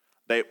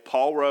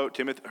 Paul wrote,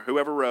 Timothy,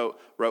 whoever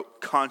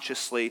wrote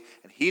consciously,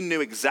 and he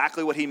knew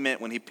exactly what he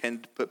meant when he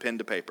put pen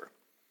to paper.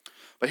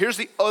 But here's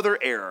the other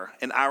error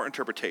in our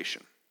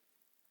interpretation.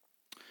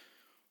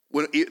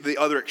 The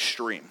other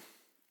extreme.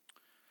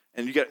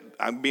 And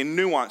I'm being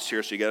nuanced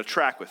here, so you got to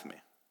track with me.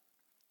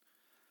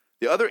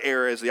 The other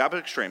error is the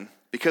opposite extreme,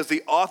 because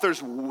the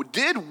authors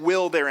did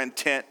will their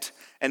intent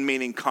and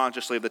meaning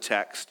consciously of the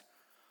text.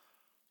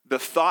 The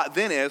thought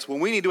then is, well,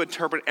 we need to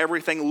interpret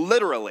everything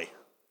literally.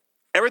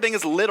 Everything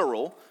is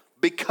literal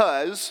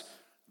because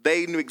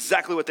they knew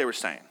exactly what they were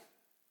saying.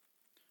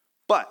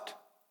 But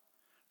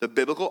the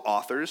biblical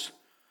authors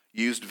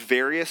used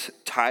various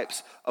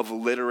types of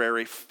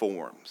literary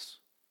forms.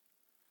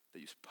 They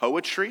used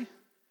poetry,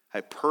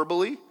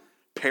 hyperbole,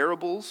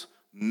 parables,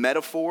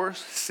 metaphors,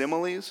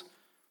 similes,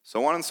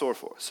 so on and so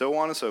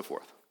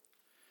forth.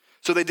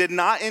 So they did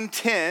not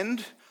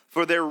intend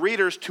for their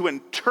readers to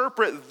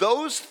interpret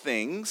those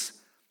things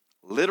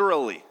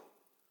literally.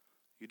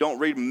 You don't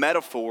read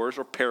metaphors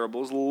or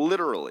parables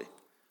literally.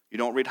 You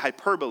don't read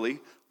hyperbole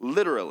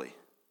literally.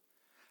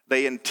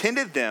 They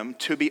intended them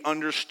to be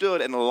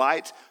understood in the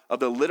light of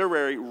the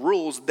literary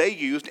rules they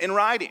used in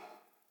writing.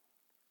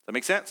 Does that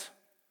make sense?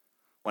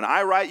 When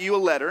I write you a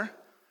letter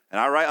and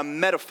I write a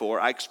metaphor,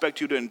 I expect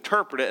you to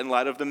interpret it in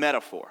light of the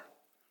metaphor,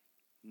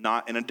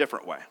 not in a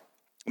different way.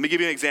 Let me give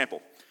you an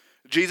example.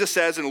 Jesus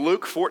says in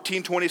Luke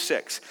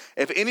 14:26,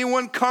 if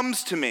anyone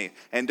comes to me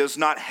and does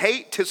not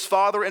hate his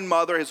father and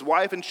mother, his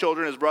wife and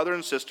children, his brother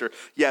and sister,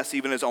 yes,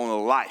 even his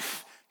own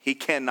life, he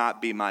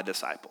cannot be my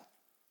disciple.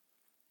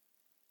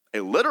 A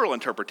literal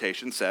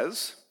interpretation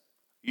says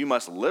you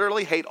must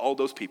literally hate all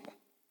those people.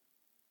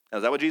 Now,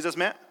 is that what Jesus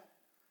meant?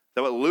 Is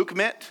that what Luke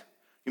meant?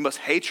 You must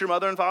hate your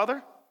mother and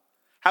father?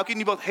 How can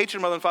you both hate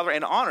your mother and father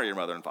and honor your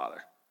mother and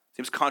father?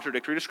 Seems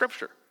contradictory to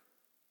Scripture.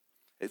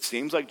 It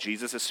seems like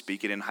Jesus is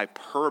speaking in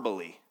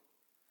hyperbole,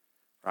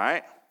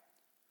 right?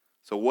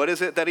 So what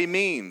is it that he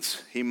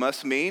means? He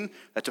must mean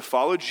that to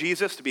follow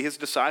Jesus, to be his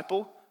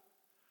disciple,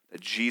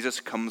 that Jesus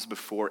comes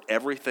before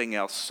everything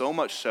else, so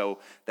much so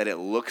that it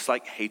looks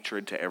like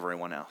hatred to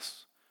everyone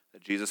else.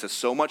 That Jesus is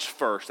so much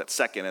first, that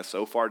second is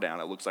so far down,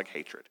 it looks like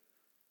hatred.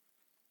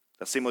 Does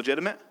that seem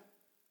legitimate?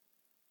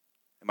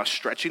 Am I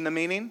stretching the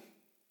meaning?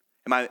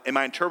 Am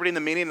I interpreting the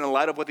meaning in the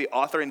light of what the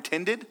author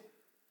intended?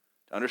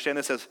 To understand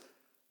this as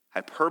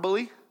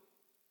hyperbole?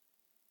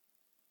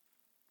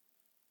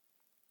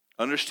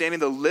 Understanding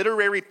the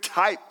literary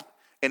type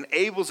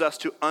enables us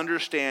to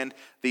understand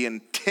the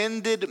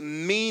intended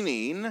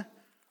meaning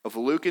of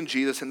Luke and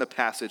Jesus in the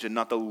passage and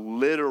not the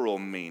literal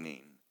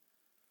meaning.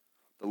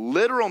 The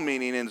literal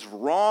meaning is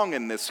wrong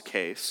in this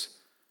case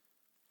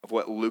of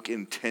what Luke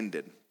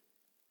intended.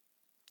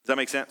 Does that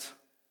make sense?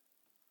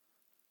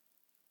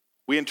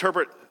 We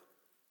interpret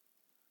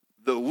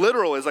the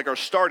literal as like our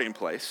starting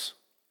place,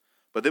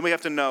 but then we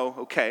have to know,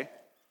 okay,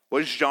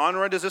 what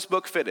genre does this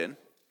book fit in?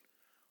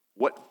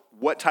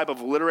 What type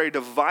of literary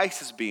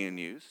device is being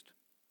used?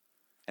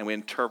 And we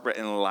interpret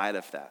in light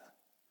of that.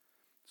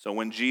 So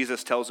when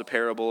Jesus tells a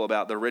parable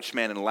about the rich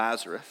man and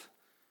Lazarus,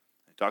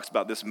 he talks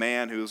about this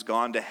man who's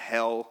gone to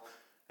hell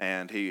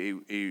and he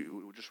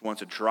just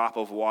wants a drop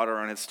of water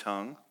on his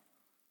tongue.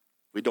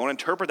 We don't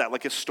interpret that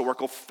like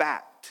historical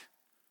fact.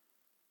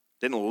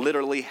 It didn't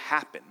literally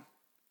happen.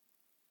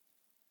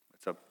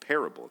 It's a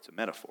parable, it's a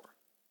metaphor.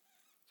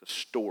 It's a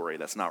story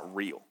that's not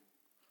real.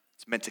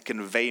 It's meant to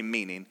convey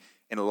meaning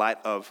in light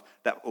of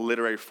that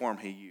literary form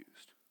he used.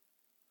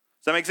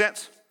 Does that make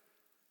sense?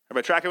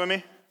 Everybody tracking with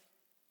me?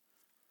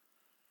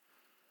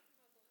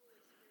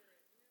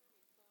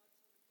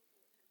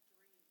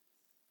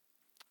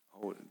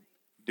 Oh,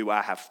 do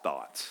I have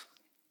thoughts?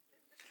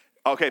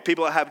 Okay,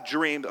 people that have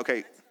dreams.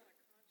 Okay.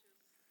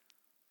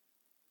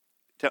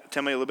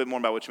 Tell me a little bit more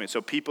about what you mean.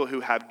 So people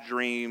who have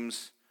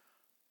dreams.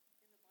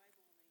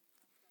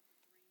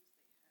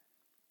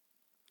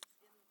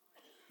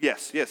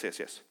 Yes.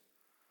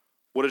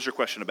 What is your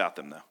question about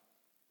them, though?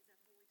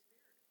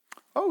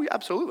 Oh, yeah,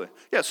 absolutely.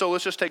 Yeah, so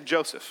let's just take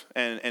Joseph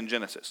and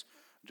Genesis.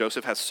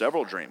 Joseph has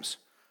several dreams.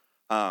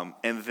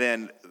 And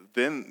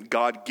then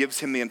God gives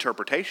him the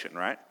interpretation,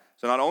 right?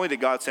 So not only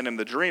did God send him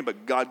the dream,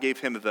 but God gave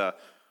him the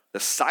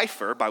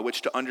cipher by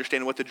which to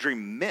understand what the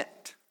dream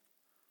meant.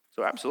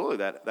 So absolutely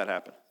that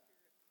happened.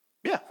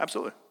 Yeah,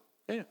 absolutely.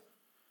 Yeah.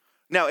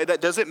 Now,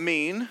 that doesn't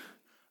mean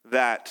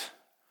that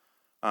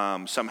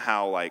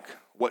somehow like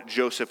what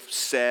Joseph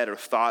said or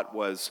thought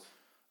was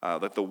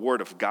like the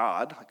word of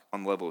God, like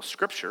on the level of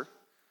Scripture.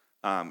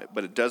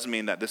 But it does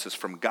mean that this is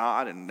from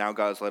God, and now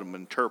God has let him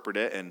interpret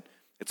it, and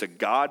it's a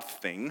God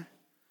thing.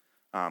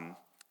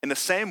 In the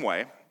same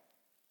way,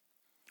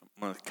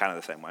 well, kind of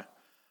the same way,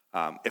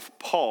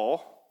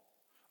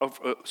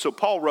 so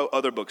Paul wrote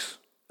other books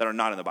that are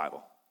not in the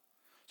Bible.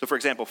 So for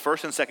example,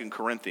 1st and 2nd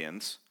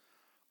Corinthians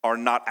are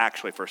not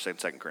actually 1st and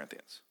 2nd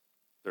Corinthians.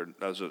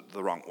 Those are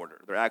the wrong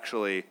order. They're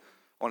actually, I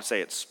want to say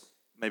it's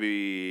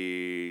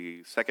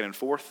maybe 2nd and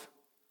 4th.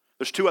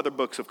 There's 2 other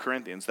books of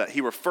Corinthians that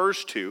he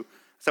refers to.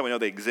 That's how we know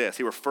they exist.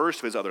 He refers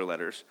to his other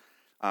letters,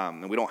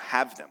 and we don't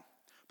have them.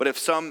 But if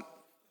some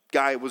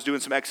guy was doing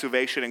some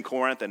excavation in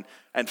Corinth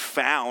and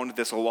found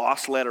this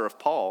lost letter of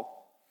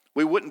Paul,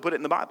 we wouldn't put it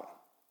in the Bible.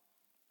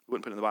 We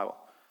wouldn't put it in the Bible.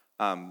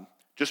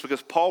 Just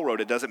because Paul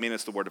wrote it doesn't mean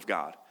it's the word of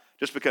God.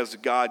 Just because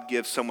God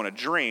gives someone a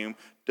dream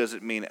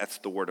doesn't mean it's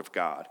the word of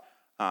God.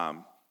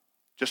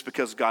 Just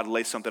because God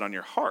lays something on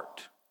your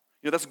heart.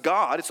 That's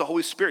God. It's the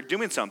Holy Spirit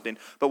doing something.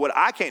 But what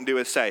I can't do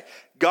is say,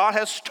 God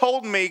has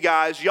told me,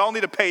 guys, y'all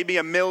need to pay me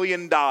 $1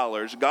 million.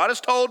 God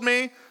has told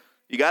me,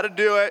 you got to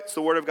do it. It's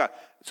the word of God.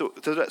 So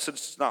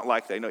it's not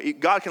like that.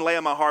 God can lay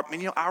on my heart,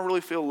 I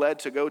really feel led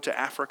to go to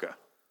Africa.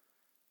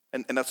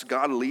 And that's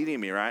God leading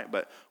me, right?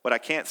 But what I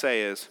can't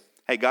say is,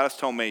 hey, God has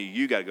told me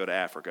you got to go to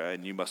Africa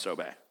and you must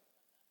obey.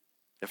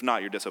 If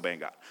not, you're disobeying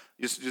God.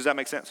 Does that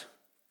make sense?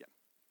 Yeah.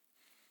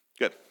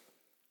 Good.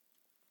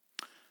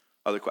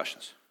 Other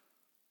questions?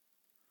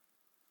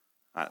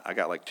 I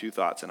got like 2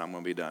 thoughts and I'm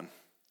going to be done.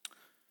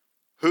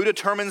 Who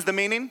determines the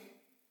meaning?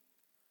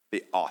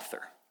 The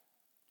author.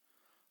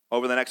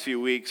 Over the next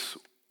few weeks,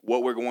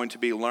 what we're going to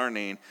be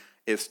learning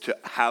is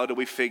how do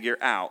we figure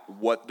out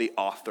what the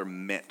author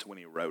meant when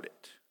he wrote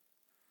it.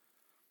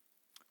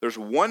 There's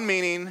one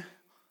meaning,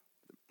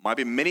 might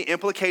be many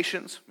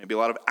implications, maybe a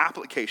lot of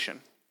application.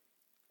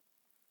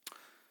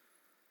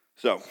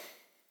 So,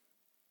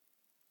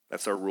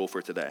 that's our rule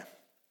for today.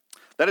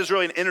 That is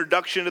really an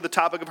introduction to the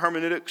topic of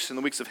hermeneutics in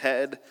the weeks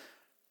ahead.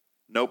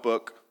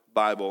 Notebook,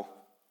 Bible,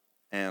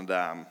 And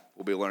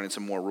we'll be learning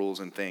some more rules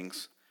and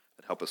things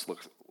that help us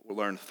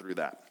learn through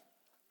that.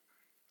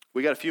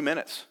 We got a few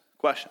minutes.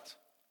 Questions?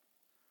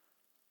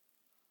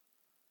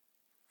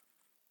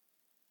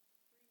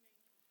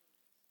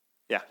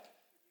 Yeah.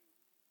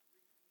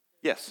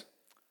 Yes.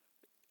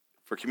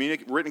 For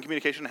written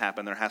communication to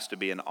happen, there has to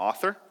be an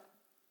author,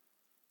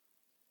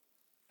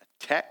 a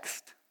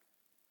text,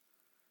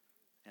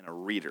 and a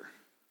reader.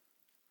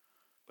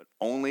 But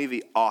only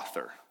the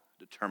author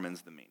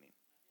determines the meaning.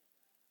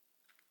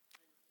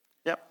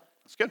 Yep,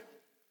 that's good.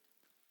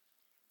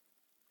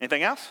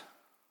 Anything else?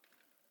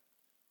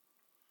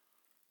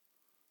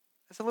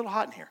 It's a little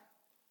hot in here.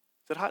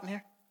 Is it hot in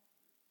here?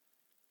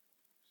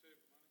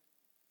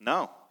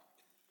 No.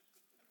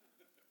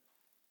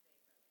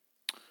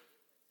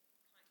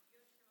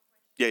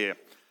 Yeah.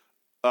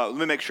 Let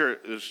me make sure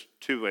there's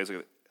two ways.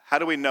 How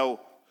do we know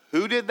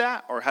who did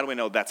that, or how do we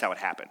know that's how it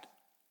happened?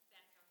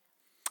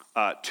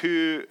 A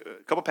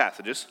couple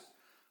passages.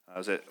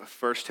 Was it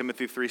 1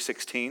 Timothy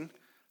 3:16?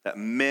 That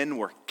men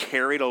were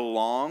carried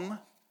along.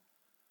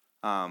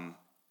 Let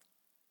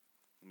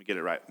me get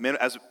it right.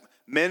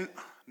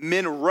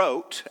 Men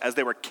wrote as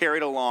they were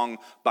carried along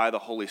by the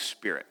Holy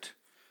Spirit.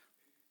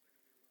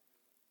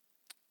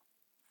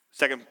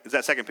 Is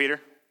that 2 Peter?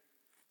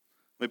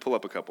 Let me pull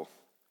up a couple.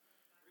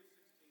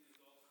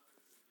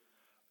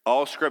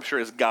 All scripture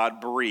is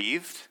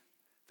God-breathed.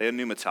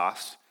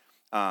 Theopneumatos.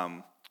 Let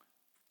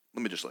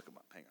me just look them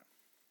up. Hang on.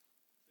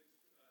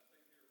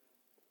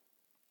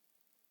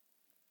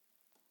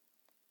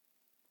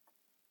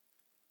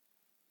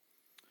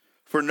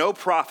 For no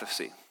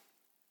prophecy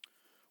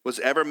was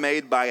ever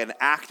made by an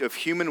act of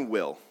human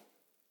will.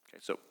 Okay,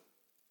 so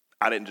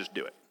I didn't just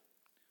do it.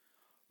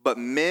 But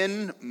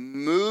men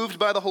moved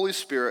by the Holy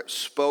Spirit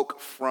spoke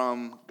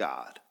from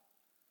God.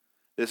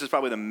 This is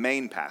probably the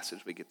main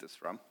passage we get this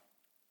from.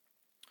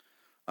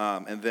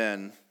 And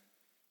then,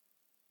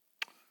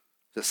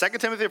 is it 2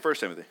 Timothy or 1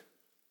 Timothy?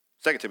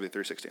 2 Timothy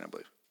 3:16, I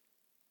believe.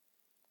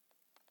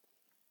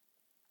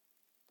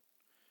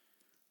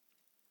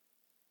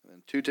 And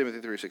then 2 Timothy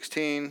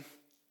 3:16.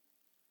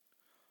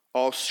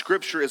 All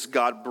scripture is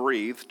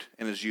God-breathed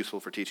and is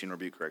useful for teaching,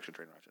 rebuke, correction,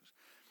 training, righteousness.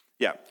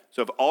 Yeah,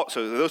 so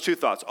those two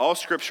thoughts. All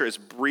scripture is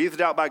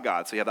breathed out by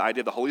God. So you have the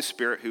idea of the Holy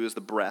Spirit, who is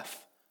the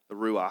breath, the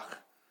ruach.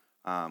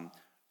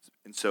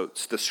 And so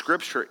it's the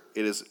scripture,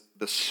 it is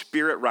the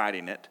Spirit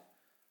writing it.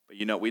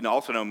 But we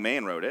also know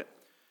man wrote it.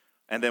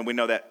 And then we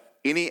know that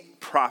any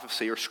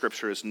prophecy or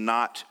scripture is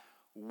not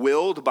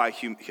willed by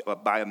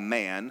a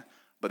man,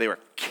 but they were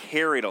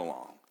carried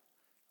along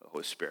by the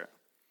Holy Spirit.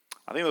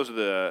 I think those are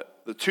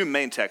the two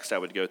main texts I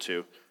would go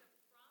to.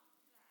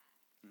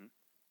 Mm-hmm.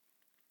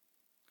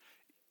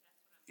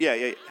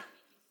 Yeah.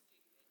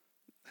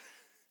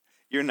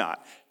 You're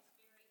not.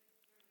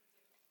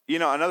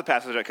 Another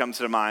passage that comes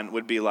to mind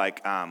would be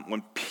like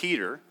when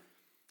Peter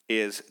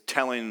is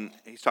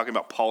he's talking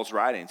about Paul's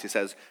writings. He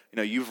says,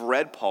 you've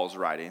read Paul's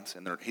writings,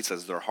 and he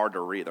says they're hard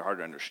to read, they're hard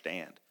to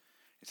understand.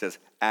 He says,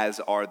 as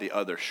are the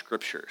other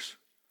scriptures.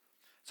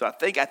 So I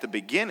think at the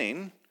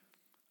beginning,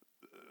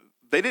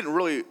 they didn't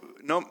really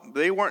know,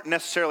 they weren't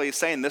necessarily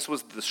saying this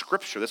was the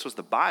scripture, this was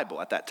the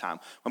Bible at that time.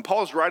 When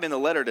Paul's writing the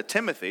letter to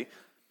Timothy,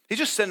 he's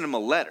just sending him a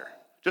letter.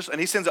 And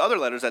he sends other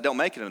letters that don't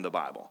make it into the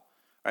Bible.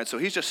 Right? So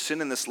he's just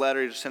sending this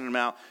letter, he's just sending them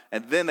out,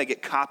 and then they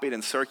get copied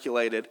and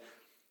circulated.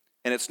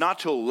 And it's not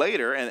till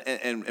later,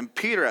 and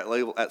Peter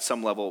at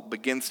some level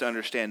begins to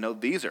understand, no,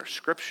 these are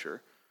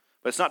scripture.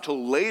 But it's not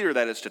till later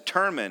that it's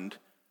determined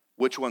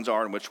which ones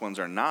are and which ones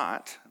are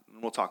not.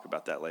 And we'll talk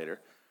about that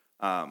later.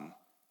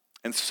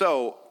 And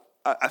so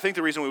I think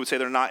the reason we would say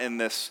they're not in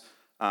this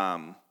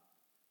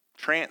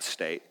trance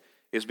state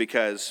is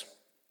because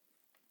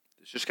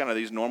it's just kind of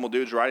these normal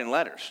dudes writing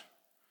letters.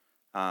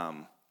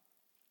 And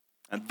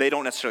they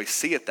don't necessarily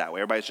see it that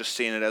way. Everybody's just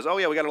seeing it as, oh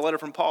yeah, we got a letter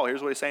from Paul.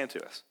 Here's what he's saying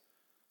to us.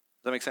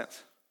 Does that make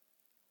sense?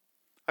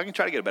 I can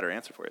try to get a better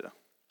answer for you, though.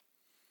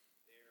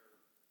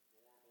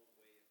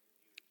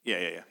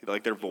 Yeah.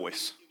 Like their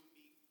voice.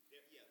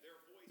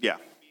 Yeah,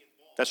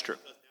 that's true.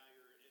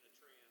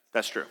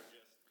 That's true.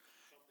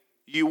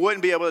 You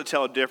wouldn't be able to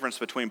tell a difference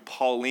between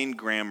Pauline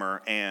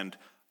grammar and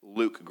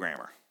Luke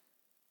grammar.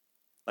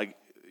 Like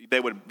they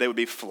would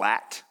be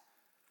flat,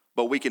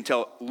 but we can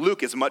tell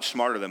Luke is much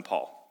smarter than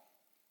Paul.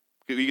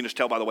 You can just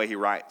tell by the way he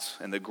writes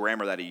and the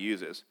grammar that he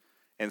uses.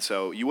 And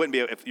so you wouldn't be,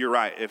 if you're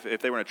right, if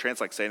they were in a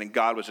trance like saying, and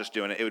God was just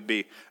doing it, it would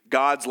be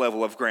God's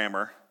level of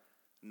grammar,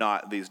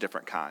 not these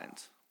different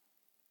kinds.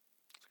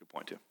 That's a good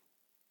point too.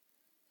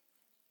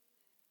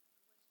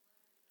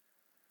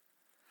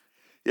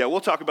 Yeah, we'll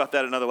talk about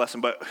that in another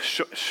lesson, but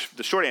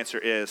the short answer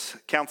is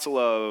Council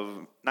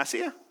of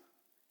Nicaea? I think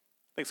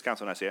it's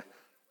Council of Nicaea.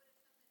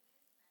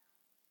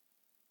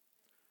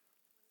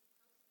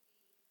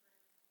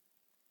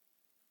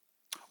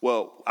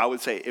 Well, I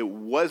would say it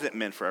wasn't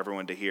meant for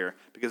everyone to hear,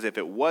 because if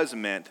it was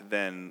meant,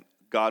 then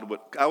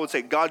I would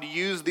say God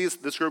used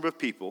this group of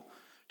people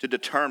to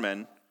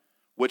determine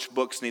which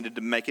books needed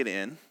to make it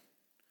in,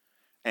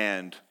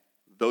 and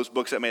those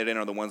books that made it in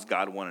are the ones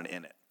God wanted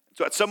in it. So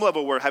So at some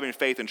level, we're having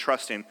faith and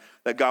trusting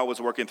that God was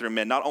working through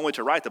men, not only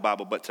to write the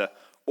Bible, but to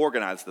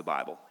organize the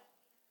Bible.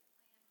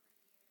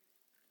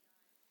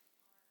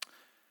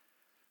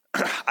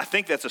 I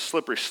think that's a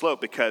slippery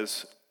slope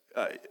because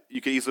you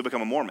could easily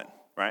become a Mormon,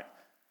 right?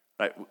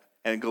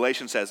 And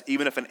Galatians says,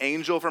 even if an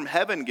angel from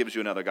heaven gives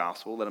you another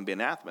gospel, let him be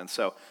anathema. And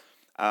so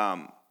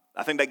I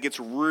think that gets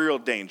real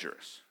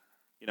dangerous.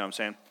 You know what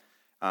I'm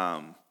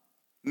saying?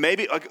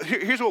 Maybe,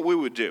 here's what we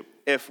would do.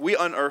 If we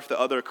unearthed the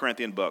other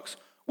Corinthian books,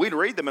 we'd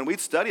read them and we'd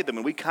study them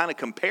and we'd kind of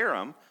compare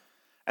them.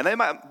 And they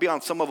might be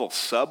on some level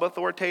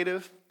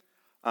sub-authoritative,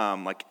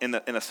 like in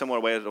a similar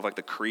way of like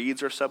the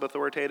creeds are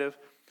sub-authoritative.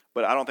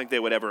 But I don't think they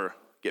would ever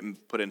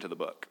get put into the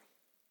book.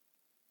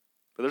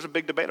 But there's a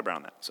big debate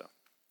around that, so.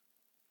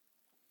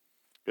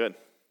 Good.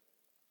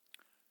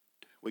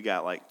 We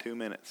got like 2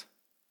 minutes.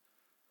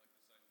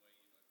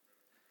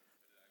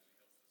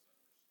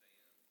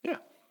 Yeah.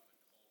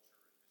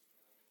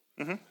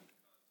 Mm-hmm.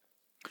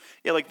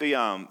 Yeah, like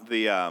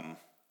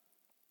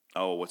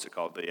what's it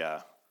called?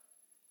 The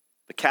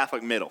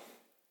Catholic Middle.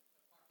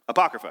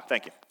 Apocrypha,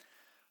 thank you.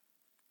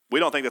 We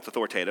don't think that's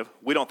authoritative.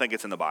 We don't think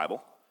it's in the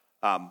Bible.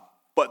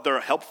 But they're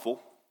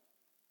helpful.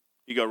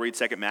 You go read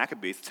 2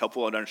 Maccabees. It's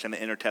helpful to understand the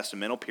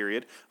intertestamental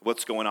period,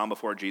 what's going on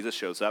before Jesus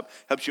shows up.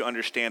 Helps you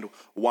understand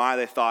why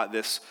they thought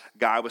this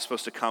guy was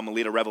supposed to come and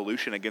lead a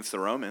revolution against the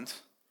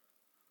Romans.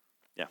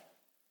 Yeah.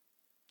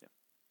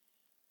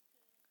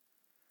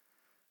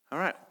 All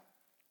right.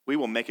 We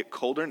will make it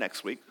colder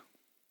next week.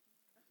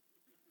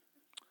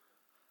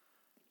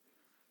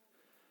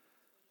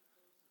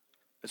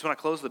 It's when I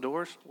close the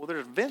doors? Well,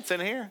 there's vents in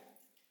here.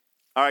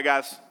 All right,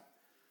 guys.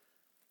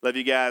 Love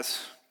you guys.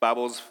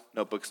 Bibles,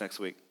 notebooks next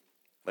week.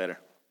 Later.